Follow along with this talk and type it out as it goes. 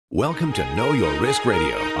Welcome to Know Your Risk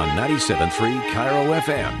Radio on 97.3 Cairo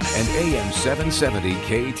FM and AM 770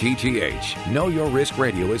 KTTH. Know Your Risk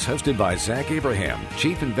Radio is hosted by Zach Abraham,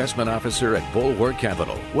 Chief Investment Officer at Bulwark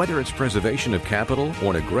Capital. Whether it's preservation of capital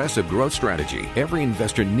or an aggressive growth strategy, every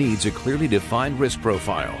investor needs a clearly defined risk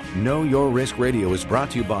profile. Know Your Risk Radio is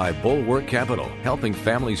brought to you by Bulwark Capital, helping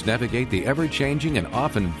families navigate the ever-changing and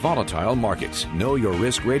often volatile markets. Know Your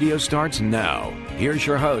Risk Radio starts now. Here's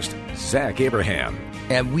your host, Zach Abraham.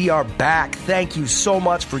 And we are back. Thank you so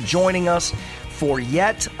much for joining us for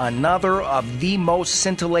yet another of the most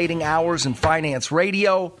scintillating hours in finance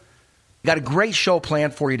radio. Got a great show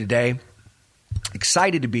planned for you today.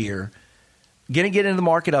 Excited to be here. Going to get into the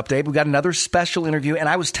market update. We've got another special interview. And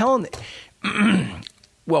I was telling,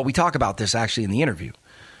 well, we talk about this actually in the interview.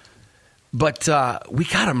 But we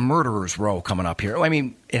got a murderer's row coming up here. I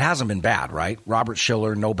mean, it hasn't been bad, right? Robert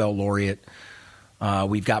Shiller, Nobel laureate.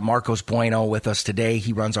 We've got Marcos Bueno with us today.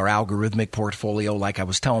 He runs our algorithmic portfolio, like I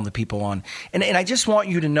was telling the people on. And I just want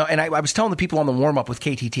you to know, and I was telling the people on the warm-up with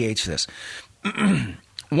KTTH this.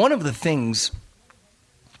 One of the things,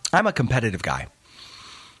 I'm a competitive guy.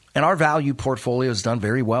 And our value portfolio has done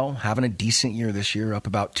very well, having a decent year this year, up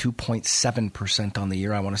about 2.7% on the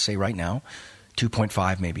year, I want to say right now.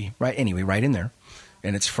 2.5 maybe. Right? Anyway, right in there.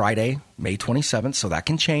 And it's Friday, May 27th, so that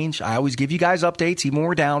can change. I always give you guys updates, even when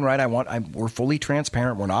we're down, right? We're fully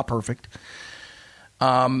transparent. We're not perfect.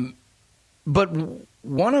 But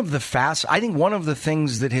one of the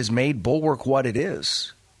things that has made Bulwark what it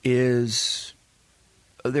is there's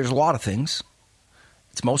a lot of things.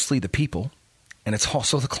 It's mostly the people, and it's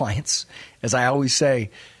also the clients. As I always say,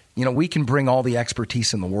 we can bring all the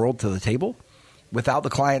expertise in the world to the table. Without the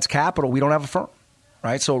client's capital, we don't have a firm.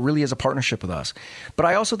 Right? So it really is a partnership with us. But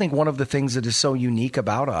I also think one of the things that is so unique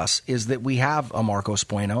about us is that we have a Marcos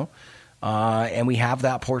Bueno, and we have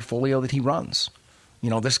that portfolio that he runs.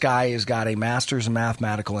 This guy has got a master's in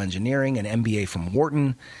mathematical engineering, an MBA from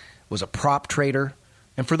Wharton, was a prop trader.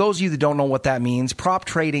 And for those of you that don't know what that means, prop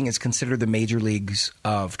trading is considered the major leagues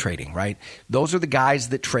of trading, right? Those are the guys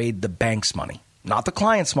that trade the bank's money, not the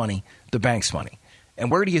client's money, the bank's money. And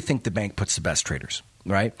where do you think the bank puts the best traders?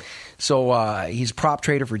 Right. So he's a prop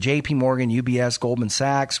trader for JP Morgan, UBS, Goldman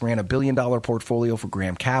Sachs, ran $1 billion portfolio for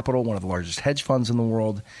Graham Capital, one of the largest hedge funds in the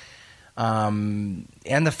world. And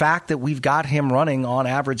the fact that we've got him running on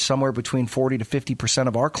average somewhere between 40 to 50%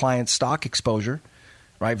 of our clients' stock exposure,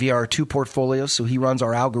 right, via our two portfolios. So he runs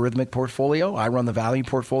our algorithmic portfolio. I run the value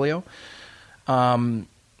portfolio.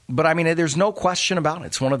 But I mean, there's no question about it.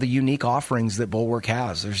 It's one of the unique offerings that Bulwark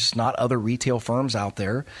has. There's not other retail firms out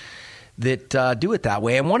there that do it that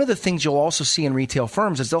way. And one of the things you'll also see in retail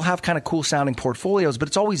firms is they'll have kind of cool sounding portfolios, but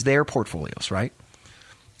it's always their portfolios, right?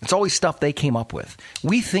 It's always stuff they came up with.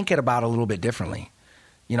 We think it about a little bit differently.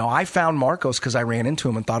 I found Marcos because I ran into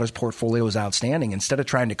him and thought his portfolio was outstanding. Instead of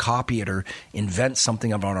trying to copy it or invent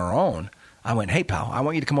something on our own, I went, hey, pal, I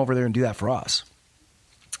want you to come over there and do that for us.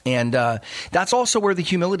 And that's also where the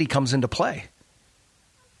humility comes into play,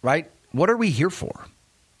 right? What are we here for?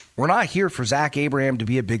 We're not here for Zach Abraham to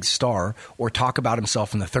be a big star or talk about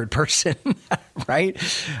himself in the third person, right?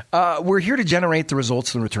 We're here to generate the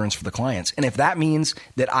results and returns for the clients. And if that means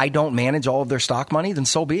that I don't manage all of their stock money, then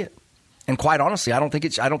so be it. And quite honestly, I don't think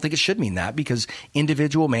it should mean that, because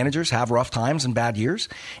individual managers have rough times and bad years.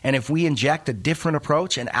 And if we inject a different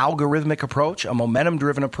approach, an algorithmic approach, a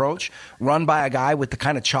momentum-driven approach, run by a guy with the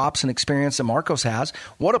kind of chops and experience that Marcos has,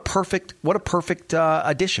 what a perfect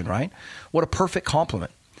addition, right? What a perfect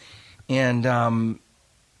complement. And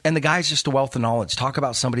the guy's just a wealth of knowledge. Talk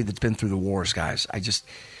about somebody that's been through the wars, guys. And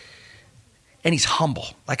he's humble.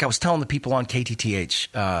 Like I was telling the people on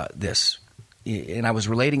KTTH this, and I was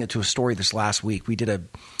relating it to a story this last week. We did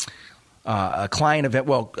a client event,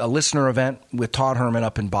 a listener event with Todd Herman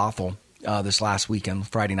up in Bothell this last weekend,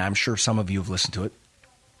 Friday night. I'm sure some of you have listened to it.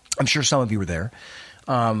 I'm sure some of you were there.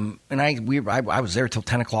 And I was there till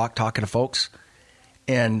 10 o'clock talking to folks.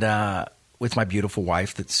 And with my beautiful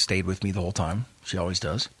wife that stayed with me the whole time. She always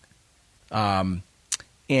does. And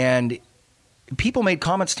people made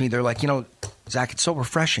comments to me. They're like, Zach, it's so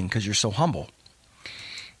refreshing because you're so humble.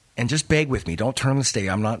 And just beg with me. Don't turn the stage.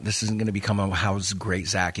 This isn't going to become a How's Great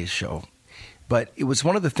Zach Is show. But it was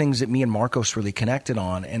one of the things that me and Marcos really connected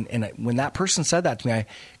on. And when that person said that to me, a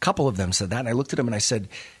couple of them said that. And I looked at them and I said,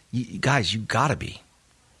 guys, you got to be.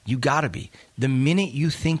 You got to be. The minute you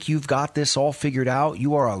think you've got this all figured out,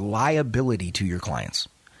 you are a liability to your clients.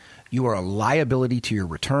 You are a liability to your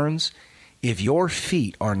returns. If your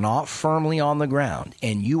feet are not firmly on the ground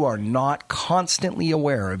and you are not constantly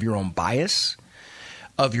aware of your own bias,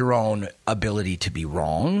 of your own ability to be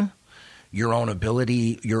wrong, your own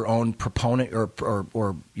ability, your own proponent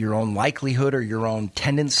or your own likelihood or your own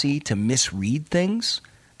tendency to misread things.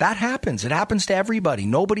 That happens. It happens to everybody.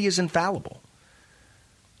 Nobody is infallible.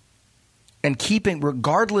 And keeping,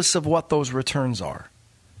 regardless of what those returns are,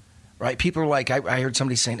 right? People are like, I heard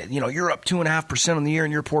somebody saying, you're up 2.5% on the year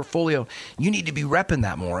in your portfolio. You need to be repping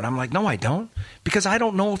that more. And I'm like, no, I don't, because I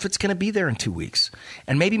don't know if it's going to be there in 2 weeks.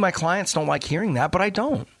 And maybe my clients don't like hearing that, but I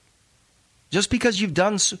don't. Just because you've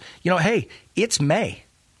done, hey, it's May.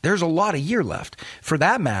 There's a lot of year left. For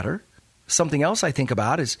that matter, something else I think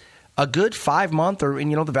about is a good 5 month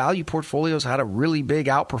the value portfolios had a really big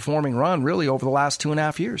outperforming run really over the last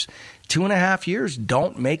 2.5 years. 2.5 years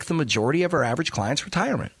don't make the majority of our average clients'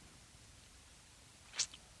 retirement.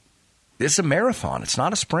 This is a marathon. It's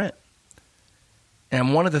not a sprint.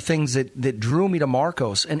 And one of the things that drew me to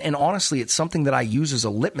Marcos, and honestly, it's something that I use as a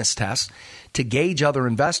litmus test to gauge other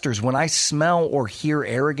investors. When I smell or hear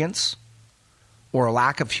arrogance or a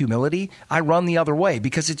lack of humility, I run the other way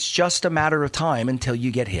because it's just a matter of time until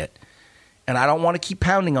you get hit. And I don't want to keep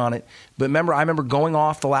pounding on it. But I remember going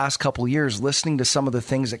off the last couple of years, listening to some of the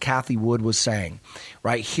things that Cathie Wood was saying,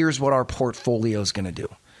 right? Here's what our portfolio is going to do.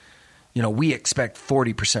 We expect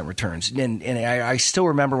 40% returns. And I still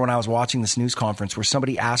remember when I was watching this news conference where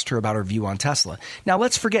somebody asked her about her view on Tesla. Now,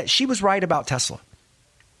 let's forget, she was right about Tesla.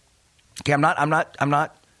 Okay, I'm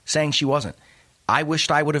not saying she wasn't. I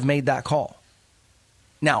wished I would have made that call.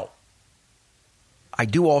 Now, I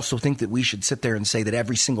do also think that we should sit there and say that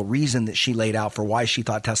every single reason that she laid out for why she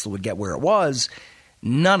thought Tesla would get where it was,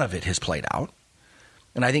 none of it has played out.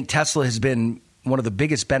 And I think Tesla has been one of the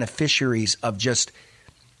biggest beneficiaries of just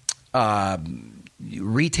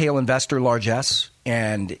retail investor largesse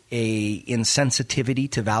and a insensitivity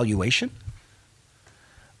to valuation.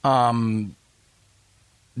 That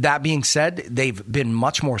being said, they've been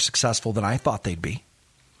much more successful than I thought they'd be.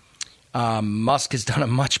 Musk has done a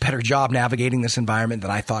much better job navigating this environment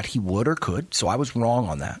than I thought he would or could, so I was wrong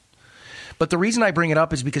on that. But the reason I bring it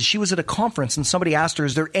up is because she was at a conference and somebody asked her,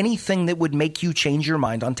 is there anything that would make you change your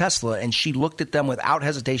mind on Tesla? And she looked at them without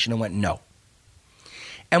hesitation and went, no.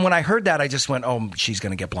 And when I heard that, I just went, oh, she's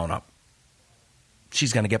going to get blown up.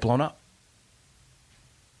 She's going to get blown up.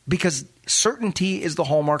 Because certainty is the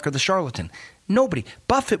hallmark of the charlatan.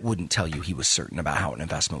 Buffett wouldn't tell you he was certain about how an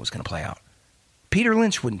investment was going to play out. Peter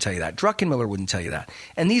Lynch wouldn't tell you that. Druckenmiller wouldn't tell you that.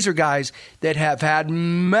 And these are guys that have had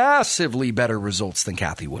massively better results than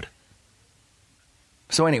Cathie Wood.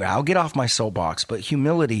 So anyway, I'll get off my soapbox, but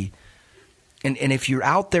humility, and if you're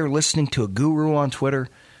out there listening to a guru on Twitter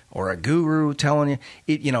or a guru telling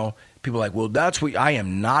you, people are like, well, that's what I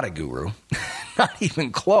am not a guru, not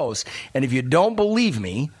even close. And if you don't believe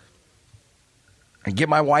me, I get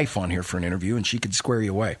my wife on here for an interview and she could square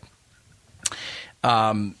you away.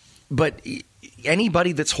 But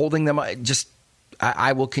anybody that's holding them,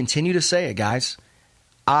 I will continue to say it, guys.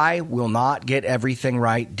 I will not get everything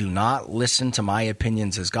right. Do not listen to my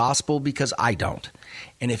opinions as gospel because I don't.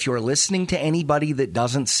 And if you're listening to anybody that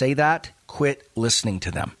doesn't say that, quit listening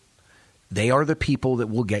to them. They are the people that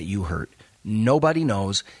will get you hurt. Nobody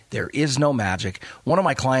knows. There is no magic. One of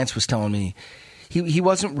my clients was telling me he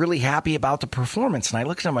wasn't really happy about the performance. And I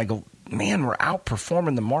looked at him, I go, man, we're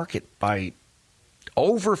outperforming the market by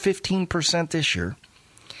over 15% this year.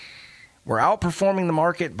 We're outperforming the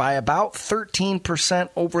market by about 13%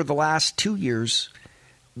 over the last 2 years.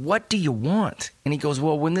 What do you want? And he goes,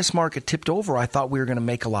 well, when this market tipped over, I thought we were going to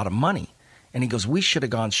make a lot of money. And he goes, we should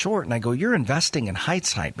have gone short. And I go, you're investing in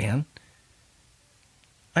hindsight, man.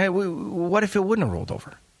 What if it wouldn't have rolled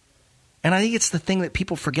over? And I think it's the thing that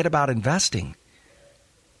people forget about investing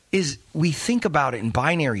is we think about it in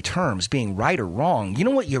binary terms, being right or wrong. You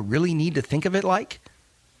know what you really need to think of it like?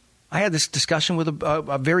 I had this discussion with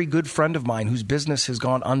a very good friend of mine whose business has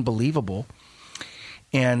gone unbelievable,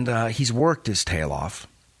 and he's worked his tail off.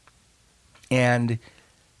 And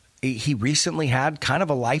he recently had kind of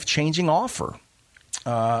a life-changing offer,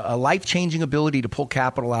 a life-changing ability to pull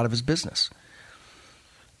capital out of his business.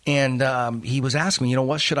 And he was asking me,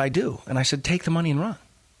 what should I do? And I said, take the money and run.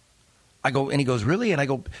 And he goes, really? And I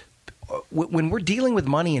go, when we're dealing with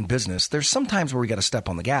money in business, there's sometimes where we got to step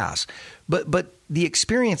on the gas. But the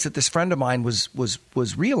experience that this friend of mine was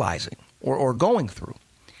realizing or going through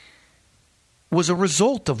was a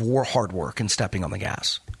result of hard work and stepping on the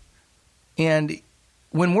gas. And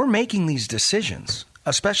when we're making these decisions,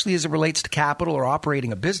 especially as it relates to capital or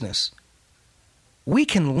operating a business, we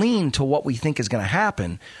can lean to what we think is going to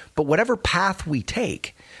happen. But whatever path we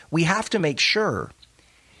take, we have to make sure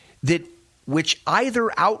that which either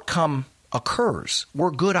outcome occurs,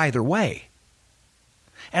 we're good either way.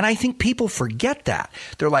 And I think people forget that.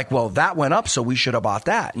 They're like, well, that went up, so we should have bought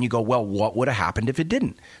that. And you go, well, what would have happened if it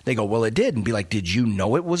didn't? They go, well, it did. And be like, did you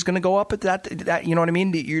know it was going to go up at that? You know what I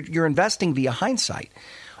mean? You're investing via hindsight.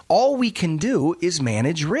 All we can do is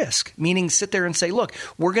manage risk, meaning sit there and say, look,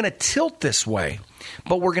 we're going to tilt this way,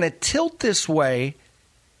 but we're going to tilt this way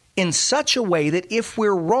in such a way that if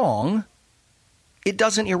we're wrong, it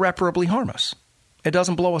doesn't irreparably harm us. It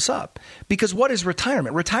doesn't blow us up. Because what is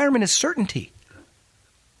retirement? Retirement is certainty.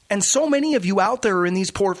 And so many of you out there are in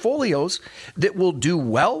these portfolios that will do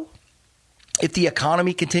well if the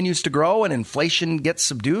economy continues to grow and inflation gets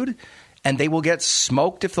subdued, and they will get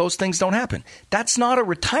smoked if those things don't happen. That's not a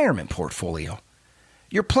retirement portfolio.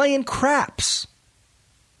 You're playing craps.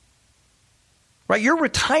 Right? Your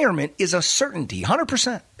retirement is a certainty,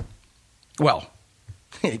 100%. Well,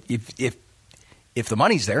 if the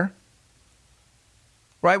money's there.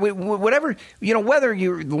 Right? Whatever, whether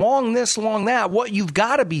you're long this, long that, what you've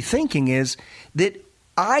got to be thinking is that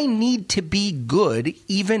I need to be good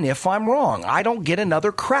even if I'm wrong. I don't get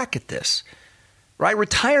another crack at this. Right?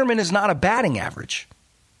 Retirement is not a batting average.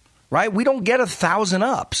 Right? We don't get 1,000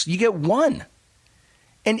 ups. You get one.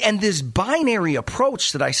 And this binary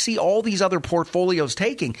approach that I see all these other portfolios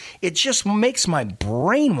taking, it just makes my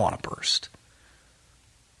brain want to burst.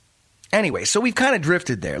 Anyway, so we've kind of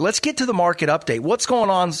drifted there. Let's get to the market update. What's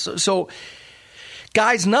going on? So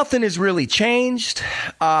guys, nothing has really changed.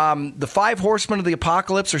 The 5 horsemen of the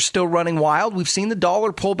apocalypse are still running wild. We've seen the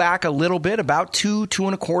dollar pull back a little bit, about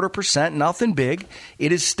 2.25%. Nothing big.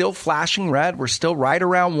 It is still flashing red. We're still right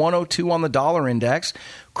around 102 on the dollar index.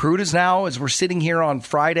 Crude is now, as we're sitting here on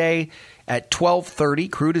Friday at 12:30,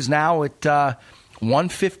 crude is now at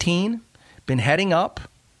 115, been heading up.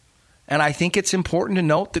 And I think it's important to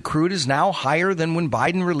note that crude is now higher than when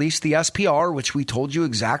Biden released the SPR, which we told you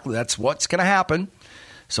exactly that's what's going to happen.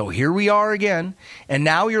 So here we are again. And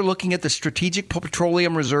now you're looking at the Strategic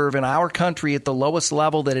Petroleum Reserve in our country at the lowest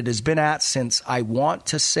level that it has been at since, I want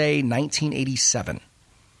to say, 1987.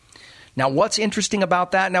 Now, what's interesting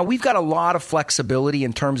about that? Now, we've got a lot of flexibility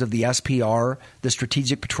in terms of the SPR, the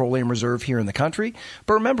Strategic Petroleum Reserve here in the country.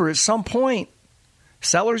 But remember, at some point,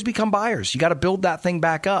 sellers become buyers. You got to build that thing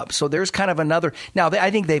back up. So there's kind of another. Now,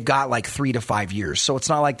 I think they've got like 3 to 5 years. So it's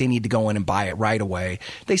not like they need to go in and buy it right away.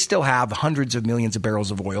 They still have hundreds of millions of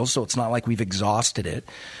barrels of oil. So it's not like we've exhausted it,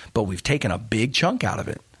 but we've taken a big chunk out of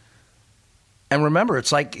it. And remember,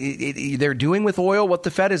 it's like they're doing with oil what the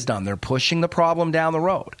Fed has done. They're pushing the problem down the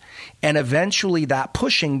road. And eventually that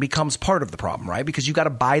pushing becomes part of the problem, right? Because you got to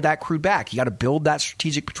buy that crude back. You got to build that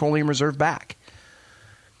Strategic Petroleum Reserve back.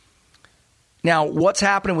 Now, what's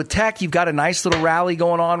happening with tech? You've got a nice little rally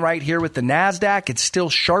going on right here with the NASDAQ. It's still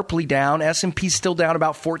sharply down. S&P's still down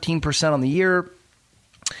about 14% on the year.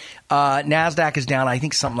 NASDAQ is down, I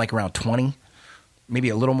think, something like around 20, maybe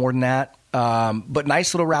a little more than that. But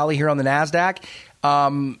nice little rally here on the NASDAQ.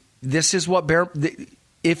 This is what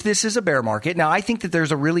if this is a bear market. Now, I think that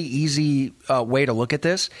there's a really easy way to look at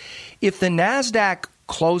this. If the NASDAQ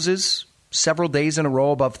closes several days in a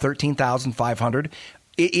row above 13,500,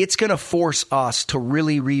 it's going to force us to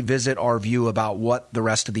really revisit our view about what the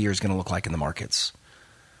rest of the year is going to look like in the markets.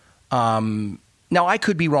 Now, I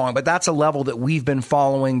could be wrong, but that's a level that we've been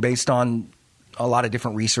following based on a lot of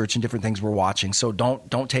different research and different things we're watching. So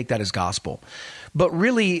don't take that as gospel. But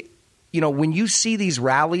really, when you see these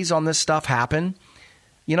rallies on this stuff happen,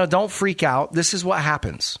 don't freak out. This is what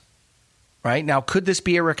happens, right? Now, could this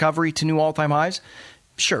be a recovery to new all-time highs?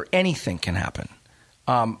 Sure, anything can happen.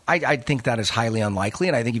 I think that is highly unlikely,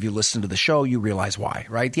 and I think if you listen to the show, you realize why,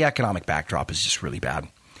 right? The economic backdrop is just really bad,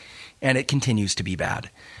 and it continues to be bad.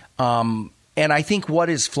 And I think what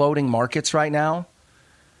is floating markets right now,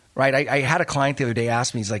 right? I had a client the other day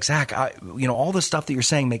ask me, he's like, Zach, all the stuff that you're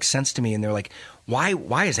saying makes sense to me, and they're like,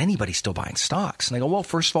 why is anybody still buying stocks? And I go, well,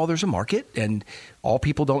 first of all, there's a market, and all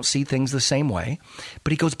people don't see things the same way.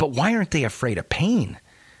 But he goes, but why aren't they afraid of pain?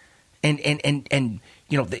 And it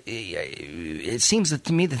seems that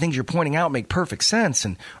to me the things you're pointing out make perfect sense,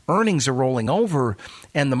 and earnings are rolling over,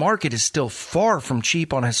 and the market is still far from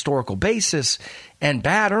cheap on a historical basis, and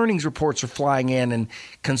bad earnings reports are flying in, and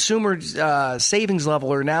consumer savings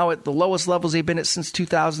level are now at the lowest levels they've been at since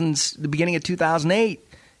the beginning of 2008,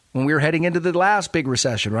 when we were heading into the last big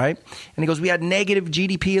recession, right? And he goes, we had negative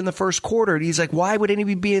GDP in the first quarter, and he's like, why would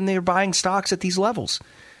anybody be in there buying stocks at these levels?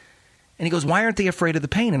 And he goes, why aren't they afraid of the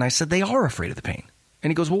pain? And I said, they are afraid of the pain.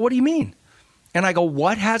 And he goes, well, what do you mean? And I go,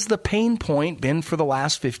 what has the pain point been for the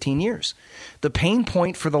last 15 years? The pain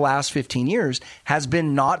point for the last 15 years has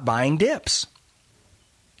been not buying dips.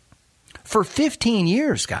 For 15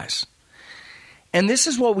 years, guys. And this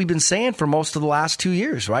is what we've been saying for most of the last 2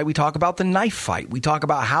 years, right? We talk about the knife fight. We talk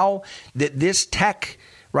about how that this tech,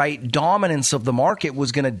 right, dominance of the market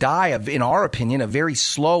was going to die of, in our opinion, a very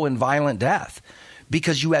slow and violent death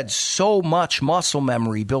because you had so much muscle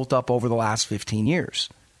memory built up over the last 15 years.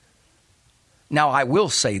 Now, I will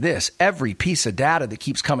say this, every piece of data that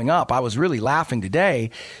keeps coming up, I was really laughing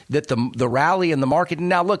today that the rally in the market,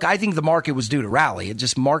 now look, I think the market was due to rally.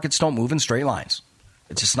 Markets don't move in straight lines.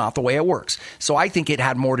 It's just not the way it works. So I think it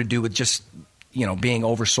had more to do with just, being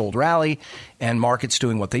oversold rally and markets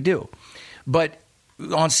doing what they do. But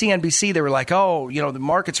on CNBC, they were like, the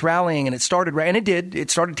market's rallying, and it started, and it did. It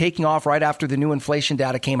started taking off right after the new inflation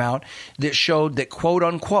data came out that showed that, quote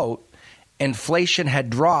unquote, inflation had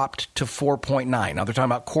dropped to 4.9. Now they're talking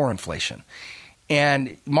about core inflation.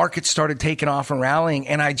 And markets started taking off and rallying,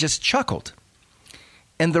 and I just chuckled.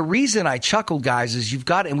 And the reason I chuckled, guys, is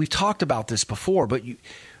and we've talked about this before, but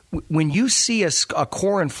when you see a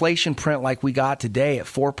core inflation print like we got today at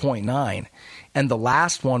 4.9, and the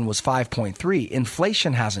last one was 5.3,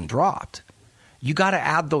 inflation hasn't dropped. You got to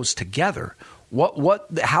add those together.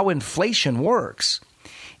 How inflation works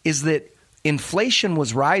is that inflation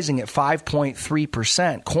was rising at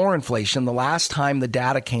 5.3%, core inflation, the last time the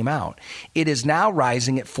data came out. It is now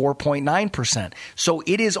rising at 4.9%. So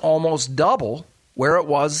it is almost double where it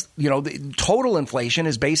was, the total inflation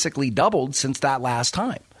is basically doubled since that last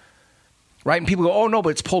time. Right? And people go, oh, no, but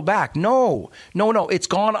it's pulled back. No. It's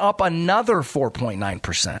gone up another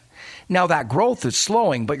 4.9%. Now, that growth is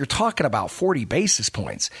slowing, but you're talking about 40 basis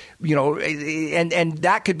points, and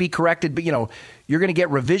that could be corrected. But, you're going to get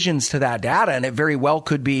revisions to that data, and it very well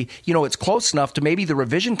could be, it's close enough to maybe the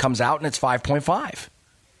revision comes out and it's 5.5.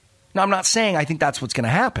 Now, I'm not saying I think that's what's going to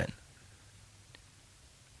happen.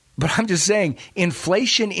 But I'm just saying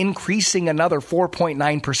inflation increasing another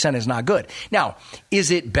 4.9% is not good. Now,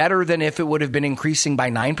 is it better than if it would have been increasing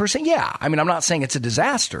by 9%? Yeah. I mean, I'm not saying it's a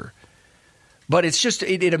disaster. But it's just,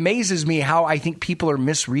 it amazes me how I think people are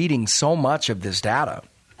misreading so much of this data.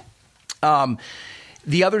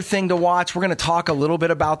 The other thing to watch, we're going to talk a little bit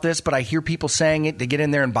about this, but I hear people saying it to get in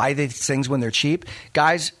there and buy these things when they're cheap.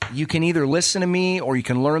 Guys, you can either listen to me or you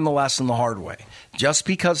can learn the lesson the hard way. Just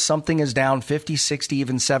because something is down 50, 60,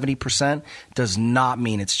 even 70% does not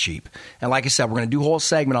mean it's cheap. And like I said, we're going to do a whole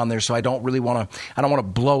segment on there, so I don't want to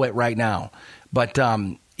blow it right now. But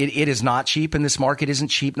it is not cheap, and this market isn't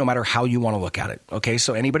cheap no matter how you want to look at it. Okay,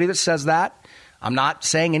 so anybody that says that, I'm not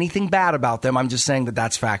saying anything bad about them. I'm just saying that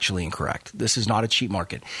that's factually incorrect. This is not a cheap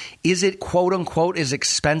market. Is it, quote unquote, as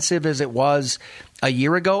expensive as it was a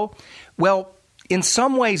year ago? Well, in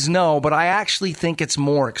some ways, no, but I actually think it's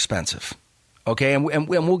more expensive. Okay, and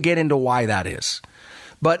we'll get into why that is.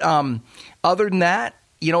 But other than that,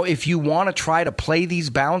 if you want to try to play these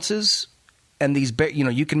bounces and these,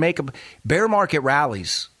 you can make bear market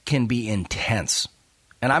rallies can be intense.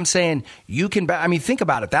 And I'm saying you can, think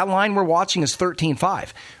about it. That line we're watching is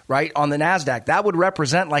 13.5, right? On the NASDAQ, that would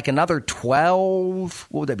represent like another 12,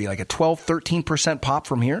 what would that be? Like a 12, 13% pop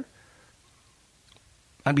from here?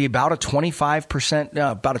 That'd be about a 25%,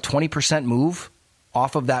 about a 20% move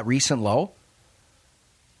off of that recent low.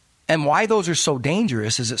 And why those are so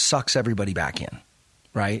dangerous is it sucks everybody back in,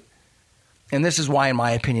 right? And this is why, in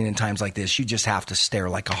my opinion, in times like this, you just have to stare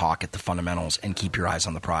like a hawk at the fundamentals and keep your eyes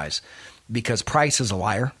on the prize. Because price is a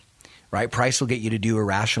liar, right? Price will get you to do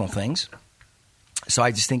irrational things. So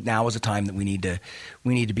I just think now is a time that we need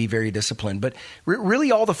to be very disciplined. But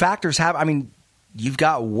really all the factors you've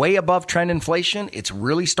got way above trend inflation. It's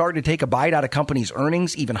really starting to take a bite out of companies'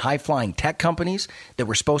 earnings, even high-flying tech companies that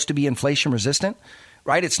were supposed to be inflation resistant,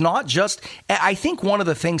 right? It's not just – I think one of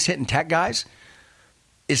the things hitting tech, guys,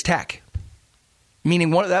 is tech.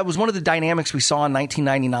 Meaning that was one of the dynamics we saw in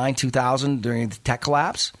 1999, 2000 during the tech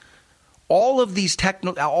collapse. All of these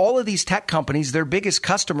tech companies, their biggest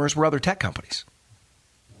customers were other tech companies,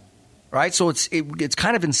 right? So it's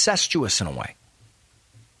kind of incestuous in a way.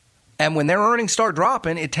 And when their earnings start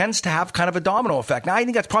dropping, it tends to have kind of a domino effect. Now, I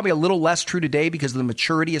think that's probably a little less true today because of the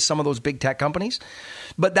maturity of some of those big tech companies.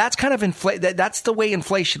 But that's kind of that's the way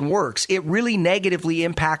inflation works. It really negatively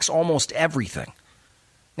impacts almost everything.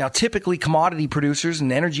 Now, typically commodity producers and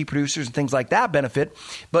energy producers and things like that benefit,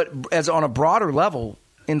 but as on a broader level,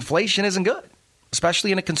 inflation isn't good,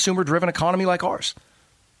 especially in a consumer-driven economy like ours,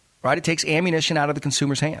 right? It takes ammunition out of the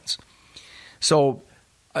consumer's hands. So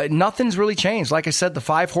nothing's really changed. Like I said, the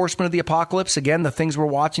 5 horsemen of the apocalypse, again, the things we're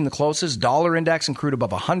watching the closest, dollar index and crude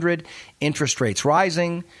above 100, interest rates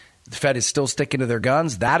rising. The Fed is still sticking to their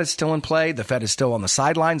guns. That is still in play. The Fed is still on the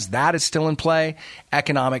sidelines. That is still in play.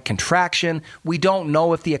 Economic contraction. We don't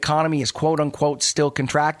know if the economy is, quote unquote, still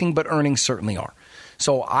contracting, but earnings certainly are.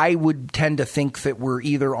 So I would tend to think that we're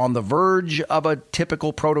either on the verge of a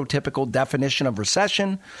typical, prototypical definition of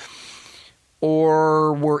recession,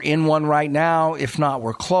 or we're in one right now. If not,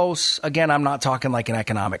 we're close. Again, I'm not talking like an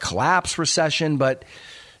economic collapse recession, but,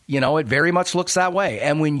 it very much looks that way.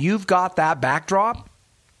 And when you've got that backdrop,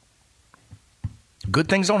 good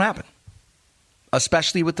things don't happen,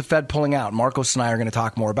 especially with the Fed pulling out. Marcos and I are going to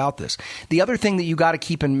talk more about this. The other thing that you got to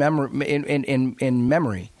keep in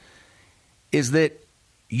memory is that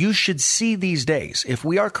you should see these days, if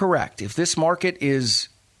we are correct, if this market is,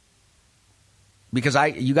 because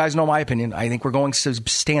you guys know my opinion, I think we're going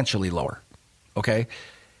substantially lower, okay?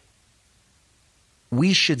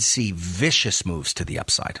 We should see vicious moves to the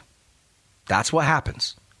upside. That's what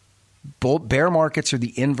happens. Bear markets are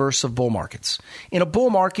the inverse of bull markets. In a bull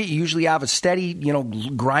market, you usually have a steady,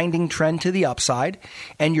 grinding trend to the upside,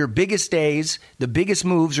 and your biggest days, the biggest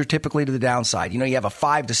moves are typically to the downside. You have a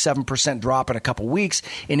 5 to 7% drop in a couple weeks,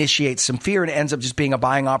 initiates some fear, and it ends up just being a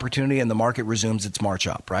buying opportunity, and the market resumes its march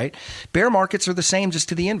up, right? Bear markets are the same, just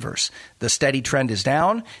to the inverse. The steady trend is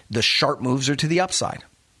down, the sharp moves are to the upside.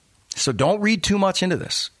 So don't read too much into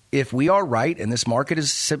this. If we are right and this market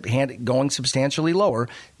is going substantially lower,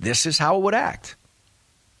 this is how it would act.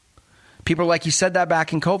 People are like, you said that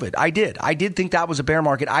back in COVID. I did. I did think that was a bear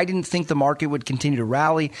market. I didn't think the market would continue to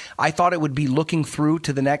rally. I thought it would be looking through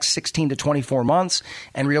to the next 16 to 24 months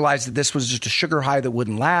and realized that this was just a sugar high that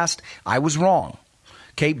wouldn't last. I was wrong.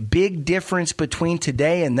 Okay, big difference between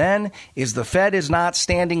today and then is the Fed is not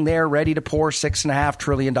standing there ready to pour $6.5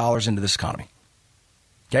 trillion into this economy.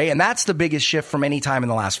 Okay, and that's the biggest shift from any time in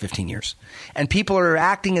the last 15 years. And people are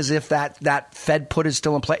acting as if that Fed put is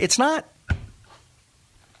still in play. It's not.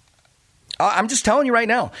 I'm just telling you right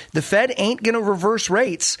now, the Fed ain't going to reverse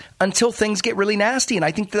rates until things get really nasty. And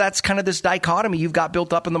I think that's kind of this dichotomy you've got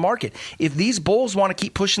built up in the market. If these bulls want to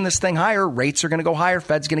keep pushing this thing higher, rates are going to go higher.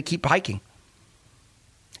 Fed's going to keep hiking.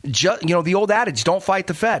 The old adage, don't fight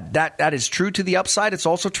the Fed. That is true to the upside. It's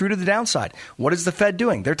also true to the downside. What is the Fed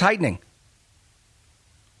doing? They're tightening.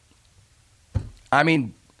 I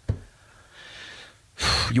mean,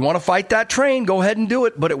 you want to fight that train, go ahead and do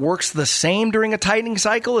it. But it works the same during a tightening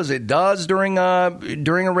cycle as it does during a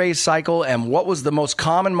raise cycle. And what was the most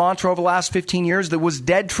common mantra over the last 15 years that was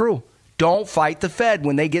dead true? Don't fight the Fed.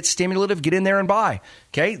 When they get stimulative, get in there and buy.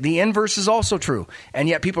 Okay, the inverse is also true. And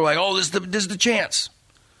yet people are like, oh, this is the chance.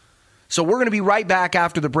 So we're going to be right back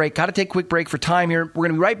after the break. Got to take a quick break for time here. We're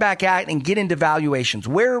going to be right back at it and get into valuations.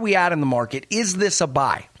 Where are we at in the market? Is this a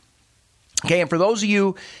buy? Okay, and for those of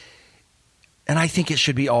you, and I think it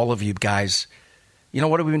should be all of you guys,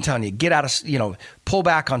 what have we been telling you? Get out of, pull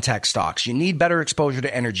back on tech stocks. You need better exposure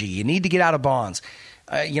to energy. You need to get out of bonds.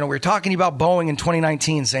 We were talking about Boeing in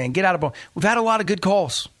 2019 saying, get out of Boeing. We've had a lot of good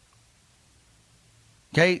calls.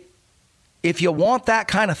 Okay, if you want that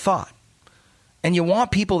kind of thought, and you want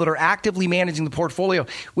people that are actively managing the portfolio.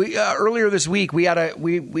 We earlier this week we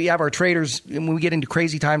have our traders, and when we get into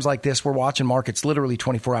crazy times like this, we're watching markets literally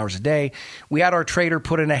 24 hours a day. We had our trader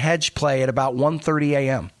put in a hedge play at about 1:30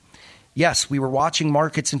 a.m. Yes, we were watching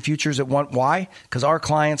markets and futures at one. Why? Because our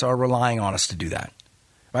clients are relying on us to do that.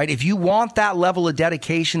 Right? If you want that level of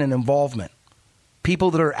dedication and involvement,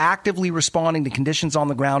 people that are actively responding to conditions on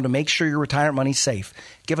the ground to make sure your retirement money's safe,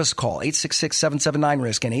 give us a call,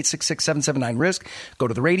 866-779-RISK and 866-779-RISK. Go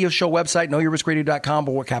to the radio show website, knowyourriskradio.com,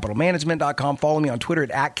 bulwarkcapitalmanagement.com. Follow me on Twitter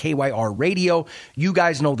at KYR You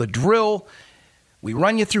guys know the drill. We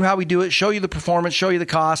run you through how we do it, show you the performance, show you the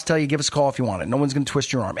cost, tell you give us a call if you want it. No one's going to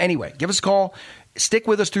twist your arm. Anyway, give us a call. Stick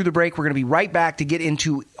with us through the break. We're going to be right back to get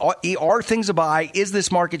into are things a buy? Is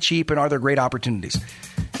this market cheap? And are there great opportunities?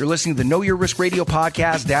 You're listening to the Know Your Risk Radio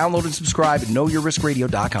podcast. Download and subscribe at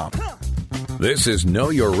knowyourriskradio.com. This is Know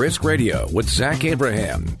Your Risk Radio with Zach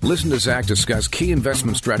Abraham. Listen to Zach discuss key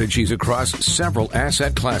investment strategies across several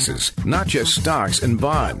asset classes, not just stocks and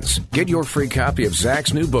bonds. Get your free copy of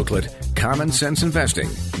Zach's new booklet, Common Sense Investing.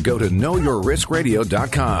 Go to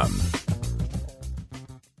knowyourriskradio.com.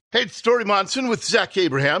 Hey, it's Story Monson with Zach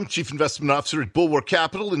Abraham, Chief Investment Officer at Bulwark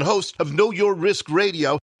Capital and host of Know Your Risk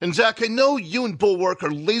Radio. And Zach, I know you and Bulwark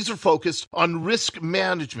are laser focused on risk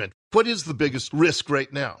management. What is the biggest risk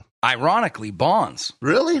right now? Ironically, bonds.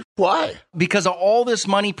 Really? Why? Because of all this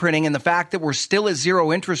money printing and the fact that we're still at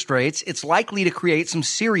zero interest rates, it's likely to create some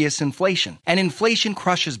serious inflation. And inflation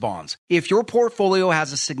crushes bonds. If your portfolio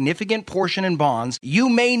has a significant portion in bonds, you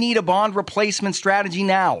may need a bond replacement strategy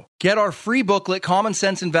now. Get our free booklet, Common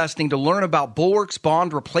Sense Investing, to learn about Bulwark's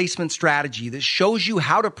bond replacement strategy that shows you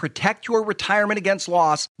how to protect your retirement against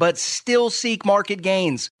loss, but still seek market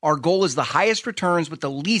gains. Our goal is the highest returns with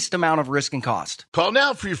the least amount of risk and cost. Call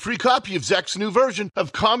now for your free free copy of Zach's new version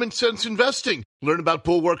of Common Sense Investing. Learn about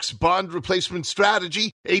Bulwark's bond replacement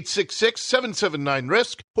strategy,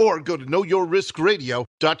 866-779-RISK, or go to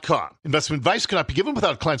knowyourriskradio.com. Investment advice cannot be given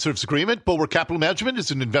without a client service agreement. Bulwark Capital Management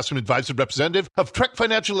is an investment advisor representative of Trek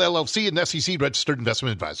Financial LLC and SEC-registered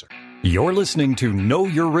investment advisor. You're listening to Know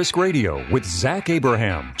Your Risk Radio with Zach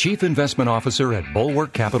Abraham, Chief Investment Officer at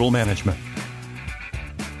Bulwark Capital Management.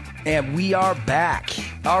 And we are back.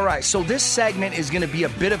 All right, so this segment is going to be a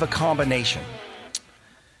bit of a combination.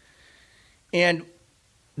 And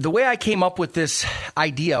the way I came up with this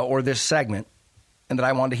idea or this segment and that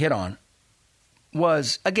I wanted to hit on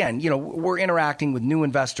was, again, we're interacting with new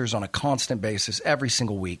investors on a constant basis every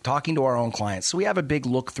single week, talking to our own clients. So we have a big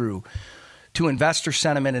look through to investor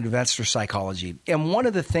sentiment and investor psychology. And one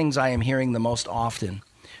of the things I am hearing the most often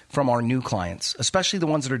from our new clients, especially the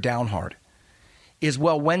ones that are down hard, is,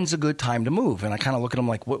 well, when's a good time to move? And I kind of look at them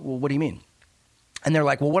like, what do you mean? And they're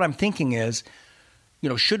like, well, what I'm thinking is,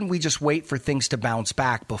 shouldn't we just wait for things to bounce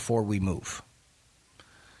back before we move?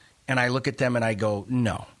 And I look at them and I go,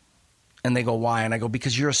 no. And they go, why? And I go,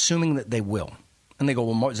 because you're assuming that they will. And they go,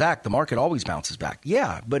 well, Zach, the market always bounces back.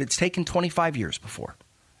 Yeah, but it's taken 25 years before.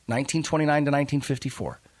 1929 to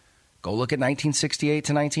 1954. Go look at 1968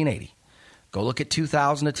 to 1980. Go look at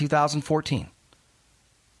 2000 to 2014.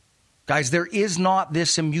 Guys, there is not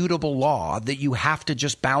this immutable law that you have to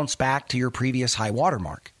just bounce back to your previous high water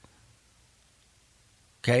mark.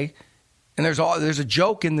 Okay? And there's a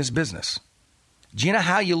joke in this business. Do you know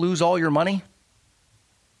how you lose all your money?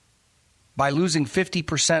 By losing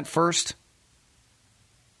 50% first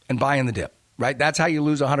and buying the dip, right? That's how you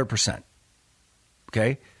lose 100%.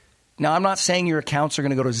 Okay? Now, I'm not saying your accounts are going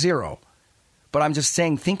to go to zero, but I'm just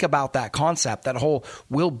saying think about that concept, that whole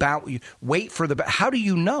wait for the – how do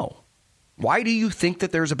you know? Why do you think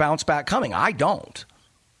that there's a bounce back coming? I don't.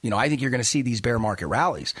 I think you're going to see these bear market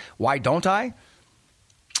rallies. Why don't I?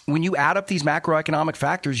 When you add up these macroeconomic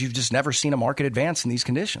factors, you've just never seen a market advance in these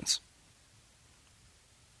conditions.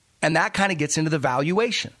 And that kind of gets into the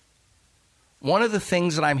valuation. One of the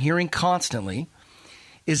things that I'm hearing constantly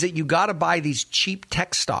is that you got to buy these cheap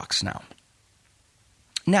tech stocks now.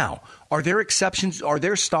 Now, are there exceptions? Are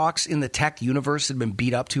there stocks in the tech universe that have been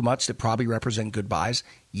beat up too much that probably represent good buys?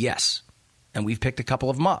 Yes. And we've picked a couple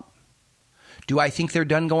of them up. Do I think they're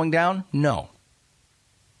done going down? No.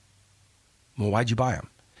 Well, why'd you buy them?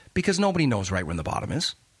 Because nobody knows right when the bottom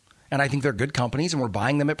is. And I think they're good companies, and we're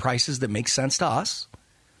buying them at prices that make sense to us.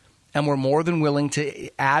 And we're more than willing to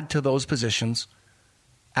add to those positions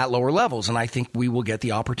at lower levels. And I think we will get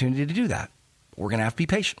the opportunity to do that. We're going to have to be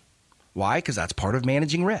patient. Why? Because that's part of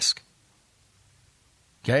managing risk.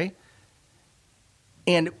 Okay?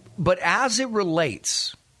 But as it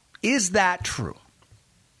relates, is that true?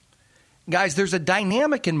 Guys, there's a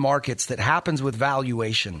dynamic in markets that happens with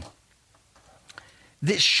valuation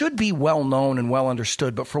that should be well known and well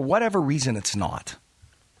understood, but for whatever reason, it's not.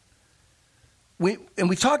 We've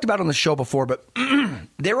talked about it on the show before, but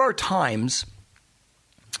there are times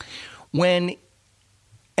when,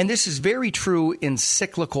 and this is very true in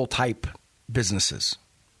cyclical type businesses,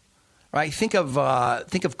 right? Think of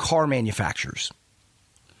car manufacturers.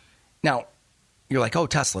 Now, you're like, oh,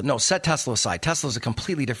 Tesla. No, set Tesla aside. Tesla's a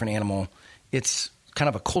completely different animal. It's kind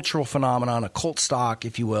of a cultural phenomenon, a cult stock,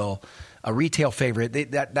 if you will, a retail favorite.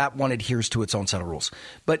 That one adheres to its own set of rules.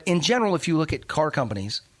 But in general, if you look at car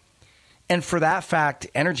companies, and for that fact,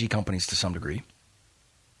 energy companies to some degree,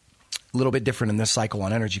 a little bit different in this cycle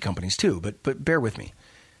on energy companies too, but bear with me.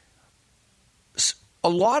 A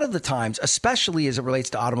lot of the times, especially as it relates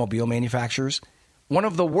to automobile manufacturers, one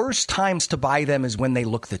of the worst times to buy them is when they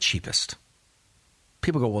look the cheapest.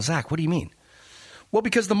 People go, well, Zach, what do you mean? Well,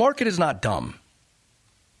 because the market is not dumb,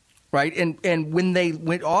 right? And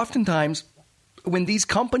oftentimes when these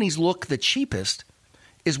companies look the cheapest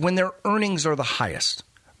is when their earnings are the highest,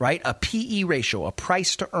 right? A PE ratio, a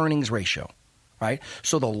price to earnings ratio, right?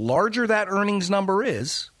 So the larger that earnings number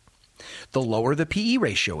is, the lower the PE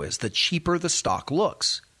ratio is, the cheaper the stock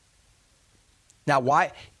looks. Now,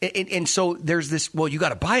 why? And so there's this, well, you got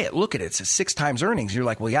to buy it. Look at it. It's 6 times earnings. You're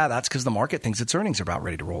like, well, yeah, that's because the market thinks its earnings are about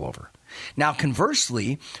ready to roll over. Now,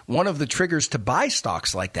 conversely, one of the triggers to buy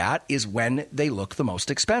stocks like that is when they look the most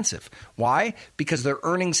expensive. Why? Because their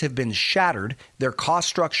earnings have been shattered. Their cost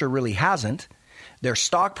structure really hasn't. Their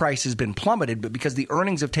stock price has been plummeted, but because the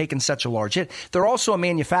earnings have taken such a large hit, they're also a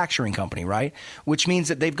manufacturing company, right? Which means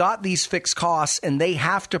that they've got these fixed costs and they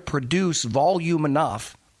have to produce volume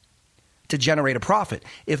enough to generate a profit.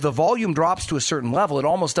 If the volume drops to a certain level, it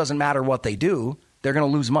almost doesn't matter what they do. They're going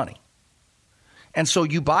to lose money. And so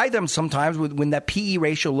you buy them sometimes when that PE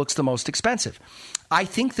ratio looks the most expensive. I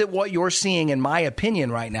think that what you're seeing, in my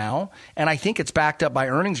opinion right now, and I think it's backed up by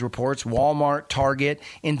earnings reports, Walmart, Target,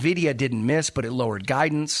 NVIDIA didn't miss, but it lowered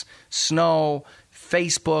guidance, Snow,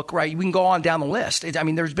 Facebook, right? We can go on down the list.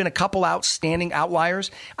 There's been a couple outstanding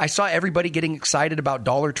outliers. I saw everybody getting excited about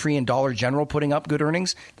Dollar Tree and Dollar General putting up good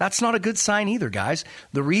earnings. That's not a good sign either, guys.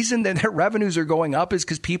 The reason that their revenues are going up is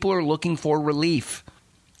because people are looking for relief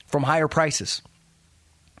from higher prices.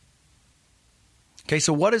 Okay,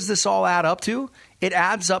 so what does this all add up to? It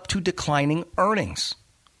adds up to declining earnings.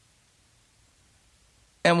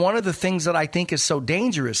 And one of the things that I think is so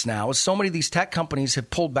dangerous now is so many of these tech companies have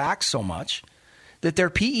pulled back so much that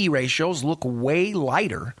their PE ratios look way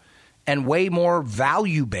lighter and way more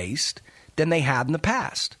value-based than they had in the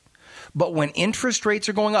past. But when interest rates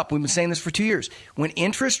are going up, we've been saying this for 2 years, when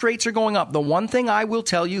interest rates are going up, the one thing I will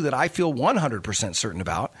tell you that I feel 100% certain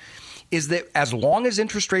about is that as long as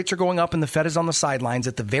interest rates are going up and the Fed is on the sidelines,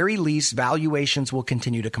 at the very least, valuations will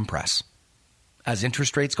continue to compress. As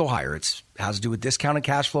interest rates go higher, it has to do with discounted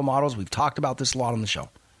cash flow models. We've talked about this a lot on the show.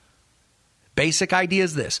 Basic idea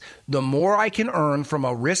is this. The more I can earn from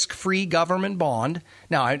a risk-free government bond,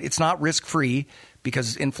 now it's not risk-free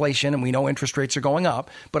because inflation and we know interest rates are going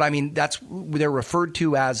up, but they're referred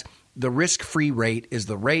to as the risk-free rate is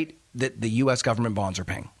the rate that the U.S. government bonds are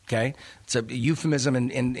paying. Okay, it's a euphemism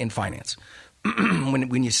in finance.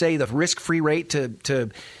 when you say the risk-free rate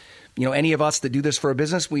to any of us that do this for a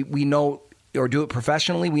business, we know, or do it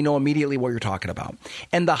professionally, we know immediately what you're talking about.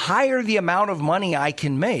 And the higher the amount of money I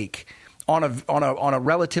can make on a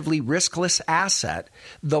relatively riskless asset,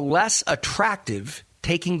 the less attractive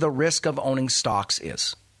taking the risk of owning stocks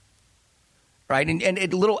is. Right? And a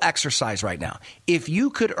little exercise right now. If you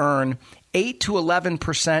could earn 8 to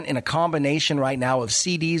 11% in a combination right now of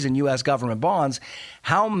CDs and U.S. government bonds,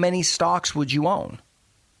 how many stocks would you own?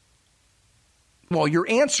 Well, your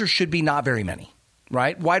answer should be not very many,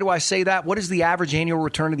 right? Why do I say that? What is the average annual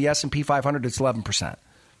return of the S&P 500? It's 11%.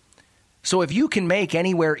 So if you can make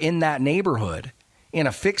anywhere in that neighborhood in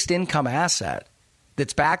a fixed income asset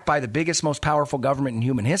that's backed by the biggest, most powerful government in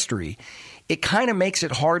human history, it kind of makes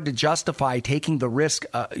it hard to justify taking the risk,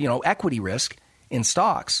 equity risk in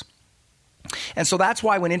stocks. And so that's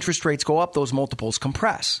why when interest rates go up, those multiples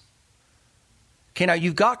compress. Okay, now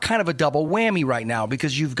you've got kind of a double whammy right now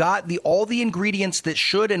because you've got all the ingredients that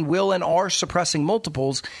should and will and are suppressing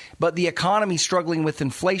multiples, but the economy struggling with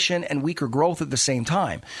inflation and weaker growth at the same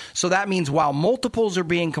time. So that means while multiples are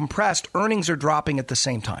being compressed, earnings are dropping at the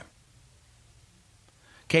same time.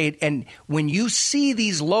 Okay, and when you see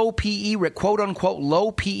these low PE, quote unquote,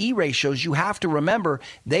 low PE ratios, you have to remember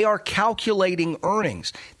they are calculating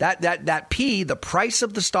earnings. That P, the price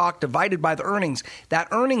of the stock divided by the earnings, that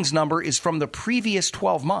earnings number is from the previous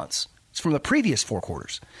 12 months. It's from the previous 4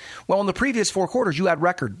 quarters. Well, in the previous 4 quarters, you had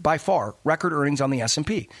by far, record earnings on the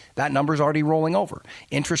S&P. That number is already rolling over.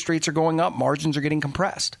 Interest rates are going up. Margins are getting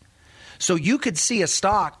compressed. So you could see a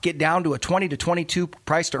stock get down to a 20 to 22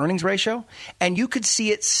 price to earnings ratio, and you could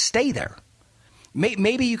see it stay there.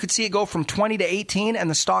 Maybe you could see it go from 20 to 18,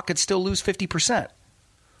 and the stock could still lose 50%.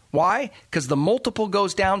 Why? Because the multiple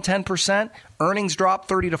goes down 10%, earnings drop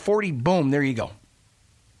 30 to 40, boom, there you go.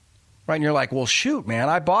 Right? And you're like, well, shoot, man,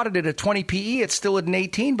 I bought it at a 20 PE, it's still at an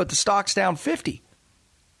 18, but the stock's down 50.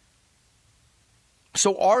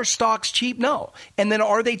 So are stocks cheap? No. And then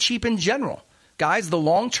are they cheap in general? Guys, the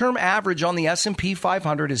long-term average on the S&P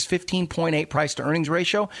 500 is 15.8 price to earnings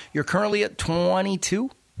ratio. You're currently at 22,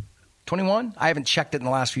 21. I haven't checked it in the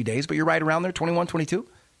last few days, but you're right around there, 21, 22.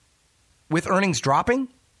 With earnings dropping,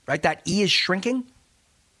 right? That E is shrinking.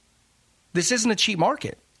 This isn't a cheap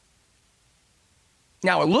market.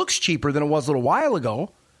 Now, it looks cheaper than it was a little while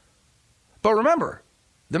ago. But remember,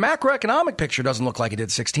 the macroeconomic picture doesn't look like it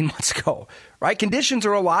did 16 months ago, right? Conditions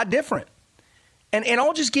are a lot different. And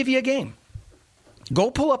I'll just give you a game. Go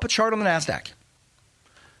pull up a chart on the NASDAQ.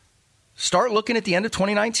 Start looking at the end of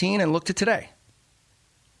 2019 and look to today.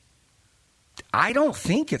 I don't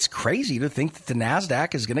think it's crazy to think that the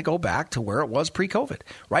NASDAQ is going to go back to where it was pre-COVID,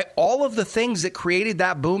 right? All of the things that created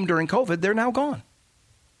that boom during COVID, they're now gone.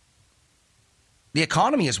 The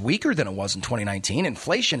economy is weaker than it was in 2019.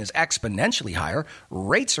 Inflation is exponentially higher.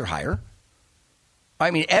 Rates are higher.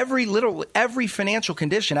 I mean, every financial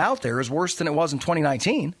condition out there is worse than it was in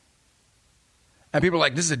 2019. And people are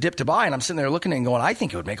like, this is a dip to buy. And I'm sitting there looking and going, I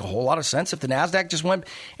think it would make a whole lot of sense if the NASDAQ just went.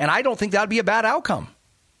 And I don't think that would be a bad outcome.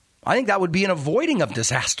 I think that would be an avoiding of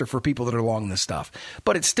disaster for people that are long this stuff.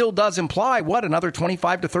 But it still does imply, another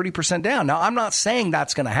 25 to 30% down. Now, I'm not saying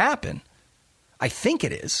that's going to happen. I think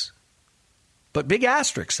it is. But big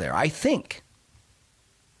asterisks there, I think.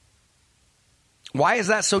 Why is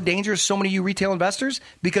that so dangerous, so many of you retail investors?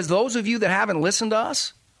 Because those of you that haven't listened to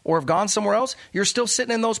us or have gone somewhere else, you're still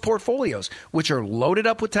sitting in those portfolios, which are loaded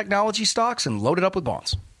up with technology stocks and loaded up with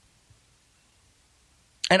bonds.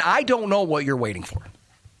 And I don't know what you're waiting for.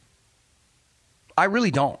 I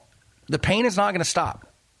really don't. The pain is not going to stop.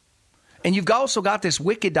 And you've also got this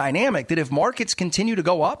wicked dynamic that if markets continue to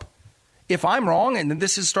go up, if I'm wrong and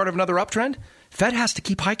this is the start of another uptrend, Fed has to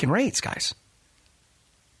keep hiking rates, guys.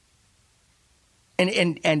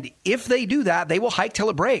 And if they do that, they will hike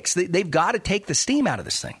till it breaks. They've got to take the steam out of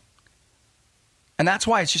this thing. And that's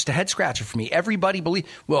why it's just a head scratcher for me. Everybody believes,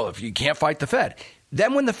 well, if you can't fight the Fed.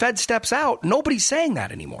 Then when the Fed steps out, nobody's saying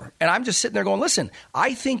that anymore. And I'm just sitting there going, listen,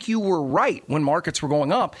 I think you were right when markets were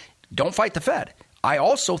going up. Don't fight the Fed. I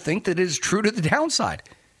also think that it is true to the downside.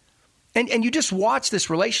 And you just watch this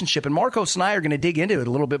relationship, and Marcos and I are going to dig into it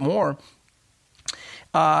a little bit more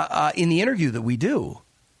in the interview that we do.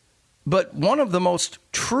 But one of the most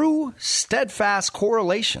true, steadfast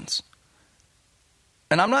correlations,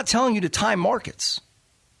 and I'm not telling you to time markets,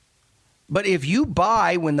 but if you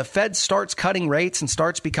buy when the Fed starts cutting rates and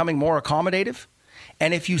starts becoming more accommodative,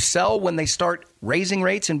 and if you sell when they start raising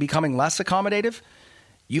rates and becoming less accommodative,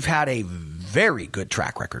 you've had a very good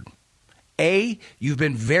track record. You've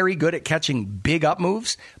been very good at catching big up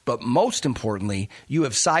moves, but most importantly, you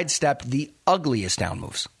have sidestepped the ugliest down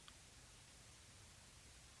moves.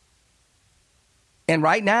 And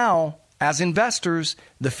right now, as investors,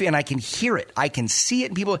 and I can hear it, I can see it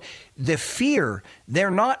in people, the fear, they're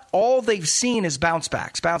not, all they've seen is bounce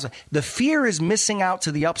backs. The fear is missing out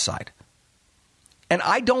to the upside. And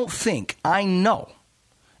I don't think, I know,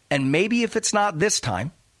 and maybe if it's not this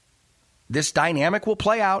time, this dynamic will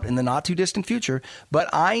play out in the not too distant future, but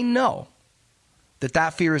I know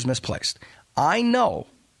that fear is misplaced. I know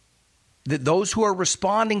that those who are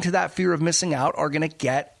responding to that fear of missing out are going to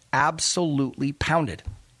get absolutely pounded.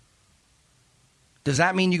 Does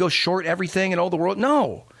that mean you go short everything and all the world?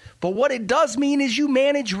 No. But what it does mean is you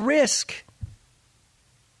manage risk,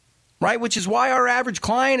 right? Which is why our average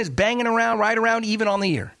client is banging around right around even on the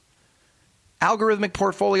year. Algorithmic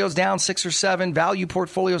portfolios down 6 or 7. Value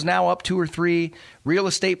portfolios now up 2 or 3. Real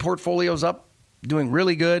estate portfolios up, doing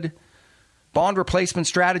really good. Bond replacement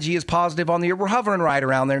strategy is positive on the year. We're hovering right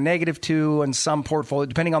around there, -2 in some portfolio,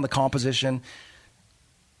 depending on the composition.